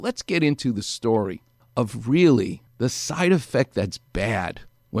Let's get into the story of really the side effect that's bad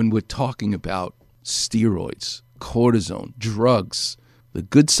when we're talking about steroids, cortisone, drugs, the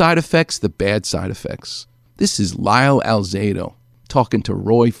good side effects, the bad side effects. This is Lyle Alzado talking to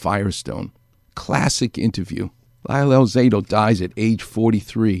Roy Firestone. Classic interview. Lyle Alzado dies at age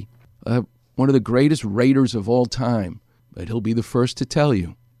 43. One of the greatest Raiders of all time. But he'll be the first to tell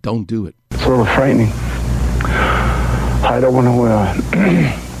you, don't do it. It's a little frightening. I don't want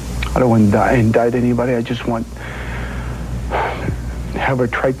to indict anybody. I just want, however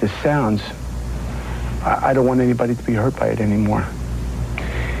trite this sounds, I don't want anybody to be hurt by it anymore.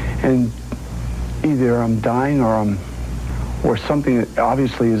 And either I'm dying or something that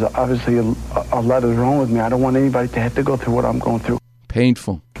obviously a lot is wrong with me. I don't want anybody to have to go through what I'm going through.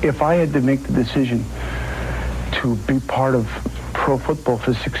 Painful. If I had to make the decision to be part of pro football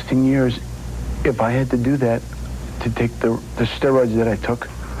for 16 years, if I had to do that, to take the steroids that I took,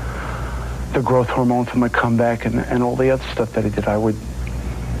 the growth hormone for my comeback, and all the other stuff that I did, I wouldn't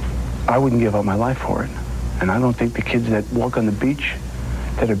give up my life for it. And I don't think the kids that walk on the beach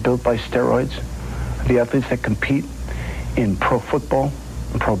that are built by steroids, the athletes that compete in pro football,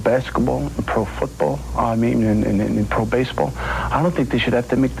 in pro basketball, in pro football, in pro baseball, I don't think they should have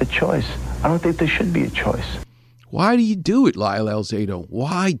to make the choice. I don't think there should be a choice. Why do you do it, Lyle Alzado?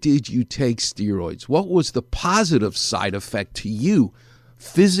 Why did you take steroids? What was the positive side effect to you,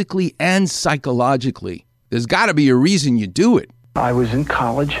 physically and psychologically? There's got to be a reason you do it. I was in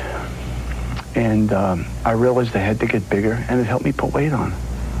college, and I realized I had to get bigger, and it helped me put weight on.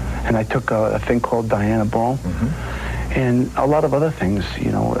 And I took a thing called Dianabol, and a lot of other things.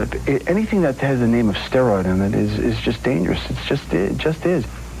 You know, anything that has the name of steroid in it is just dangerous. It just is.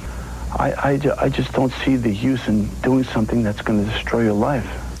 I just don't see the use in doing something that's going to destroy your life.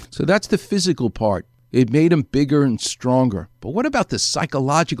 So that's the physical part. It made him bigger and stronger. But what about the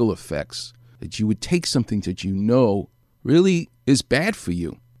psychological effects? That you would take something that you know really is bad for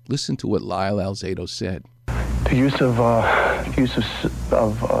you. Listen to what Lyle Alzado said. The use of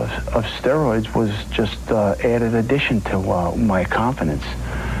steroids was just added addition to my confidence.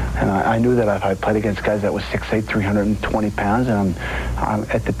 And I knew that if I played against guys that was 6'8", 320 pounds, and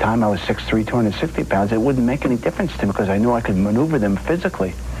at the time I was 6'3", 260 pounds, it wouldn't make any difference to me because I knew I could maneuver them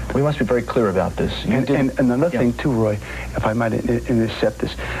physically. We must be very clear about this. And another thing too, Roy, if I might intercept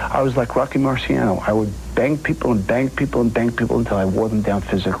this, I was like Rocky Marciano. I would bang people and bang people and bang people until I wore them down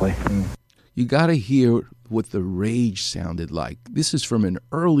physically. You got to hear what the rage sounded like. This is from an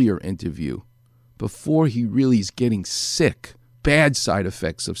earlier interview, before he really is getting sick. Bad side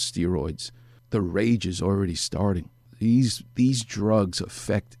effects of steroids. The rage is already starting. These drugs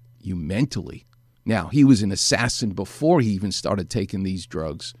affect you mentally. Now, he was an assassin before he even started taking these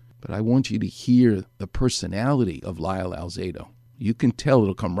drugs. But I want you to hear the personality of Lyle Alzado. You can tell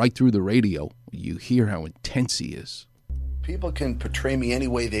it'll come right through the radio. You hear how intense he is. People can portray me any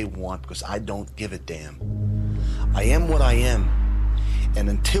way they want because I don't give a damn. I am what I am. And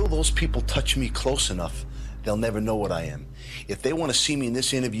until those people touch me close enough, they'll never know what I am. If they want to see me in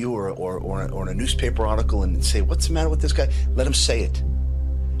this interview or in a newspaper article and say, what's the matter with this guy? Let them say it.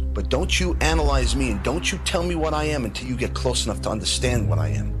 But don't you analyze me and don't you tell me what I am until you get close enough to understand what I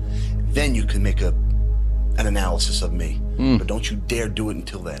am. Then you can make an analysis of me. But don't you dare do it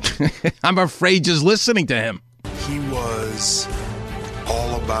until then. I'm afraid just listening to him. He was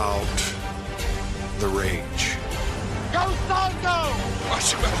all about the rage. Go, Son, go!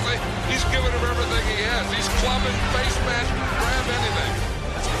 Watch him, he's giving him everything he has. He's clubbing, face mask, grab anything.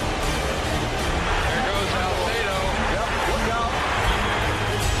 There goes Alzado. Yep, look out.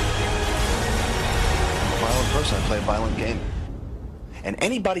 I'm a violent person. I play a violent game. And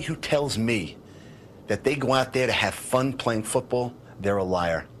anybody who tells me that they go out there to have fun playing football, they're a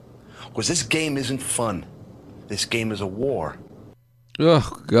liar. Because this game isn't fun. This game is a war.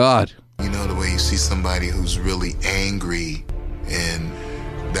 Oh, God. You know, the way you see somebody who's really angry and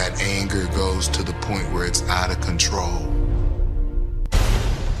that anger goes to the point where it's out of control.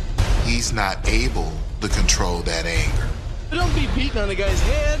 He's not able to control that anger. Don't be beating on the guy's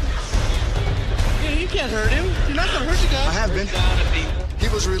head. You can't hurt him. You're not going to hurt the guy. I have been. He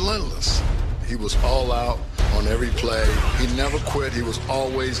was relentless. He was all out on every play. He never quit. He was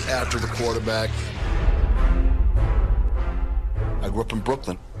always after the quarterback. I grew up in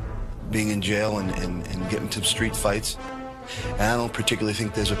Brooklyn, being in jail and getting to street fights. And I don't particularly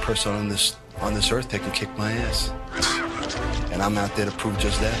think there's a person on this earth that can kick my ass. And I'm out there to prove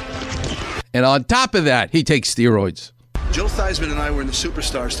just that. And on top of that, he takes steroids. Joe Theismann and I were in the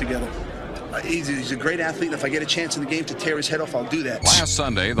Superstars together. He's a great athlete, and if I get a chance in the game to tear his head off, I'll do that. Last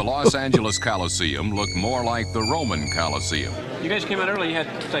Sunday, the Los Angeles Coliseum looked more like the Roman Coliseum. You guys came out early. You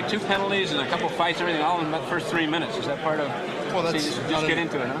had like 2 penalties and a couple fights, everything, all in about the first 3 minutes. Is that part of? Well, that's just get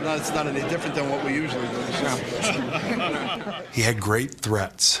into it, huh? No, it's not any different than what we usually do. He had great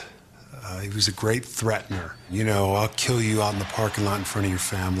threats. He was a great threatener. You know, I'll kill you out in the parking lot in front of your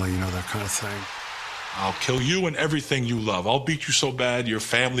family, you know, that kind of thing. I'll kill you and everything you love. I'll beat you so bad your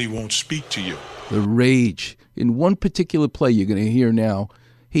family won't speak to you. The rage. In one particular play you're going to hear now,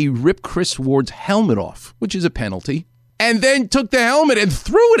 he ripped Chris Ward's helmet off, which is a penalty, and then took the helmet and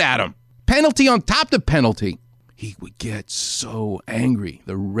threw it at him. Penalty on top of penalty. He would get so angry.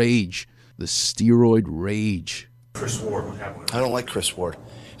 The rage. The steroid rage. Chris Ward, what happened? I don't like Chris Ward.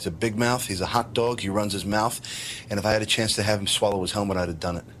 He's a big mouth. He's a hot dog. He runs his mouth. And if I had a chance to have him swallow his helmet, I'd have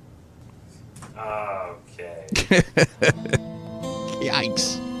done it. Okay.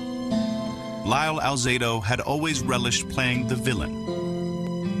 Yikes. Lyle Alzado had always relished playing the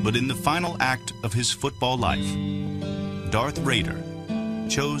villain. But in the final act of his football life, Darth Raider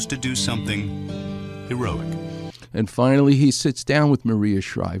chose to do something heroic. And finally, he sits down with Maria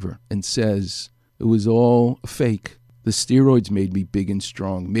Shriver and says, it was all a fake. The steroids made me big and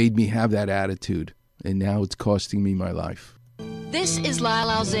strong, made me have that attitude, and now it's costing me my life. This is Lyle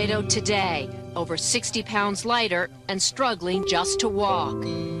Alzado today, over 60 pounds lighter and struggling just to walk.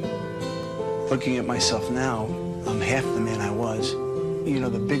 Looking at myself now, I'm half the man I was. You know,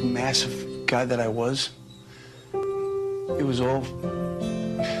 the big, massive guy that I was, it was all,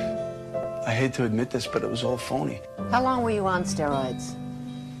 I hate to admit this, but it was all phony. How long were you on steroids?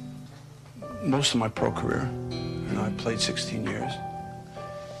 Most of my pro career. You know, I played 16 years.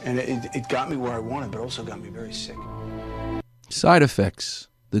 And it got me where I wanted, but also got me very sick. Side effects,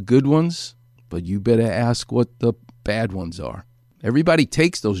 the good ones, but you better ask what the bad ones are. Everybody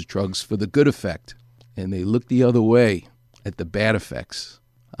takes those drugs for the good effect, and they look the other way at the bad effects.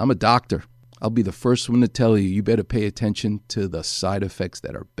 I'm a doctor. I'll be the first one to tell you, you better pay attention to the side effects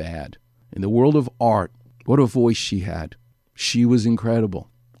that are bad. In the world of art, what a voice she had. She was incredible,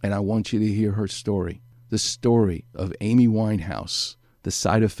 and I want you to hear her story. The story of Amy Winehouse, the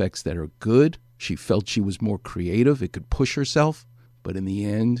side effects that are good. She felt she was more creative. It could push herself. But in the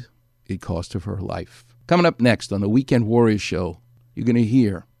end, it cost her life. Coming up next on the Weekend Warriors Show, you're going to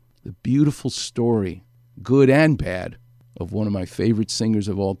hear the beautiful story, good and bad, of one of my favorite singers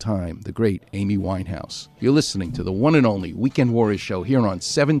of all time, the great Amy Winehouse. You're listening to the one and only Weekend Warriors Show here on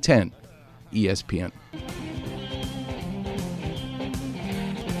 710 ESPN.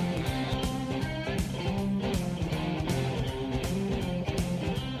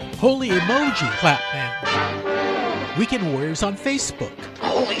 Holy emoji clap now. Weekend Warriors on Facebook.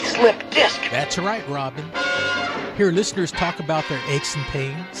 Holy slip disc. That's right, Robin. Hear listeners talk about their aches and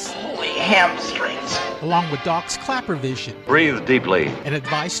pains. Holy hamstrings. Along with Doc's Clapper Vision. Breathe deeply. And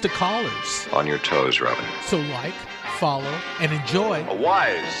advice to callers. On your toes, Robin. So like, follow, and enjoy a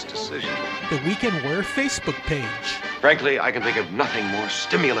wise decision. The Weekend Warrior Facebook page. Frankly, I can think of nothing more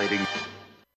stimulating.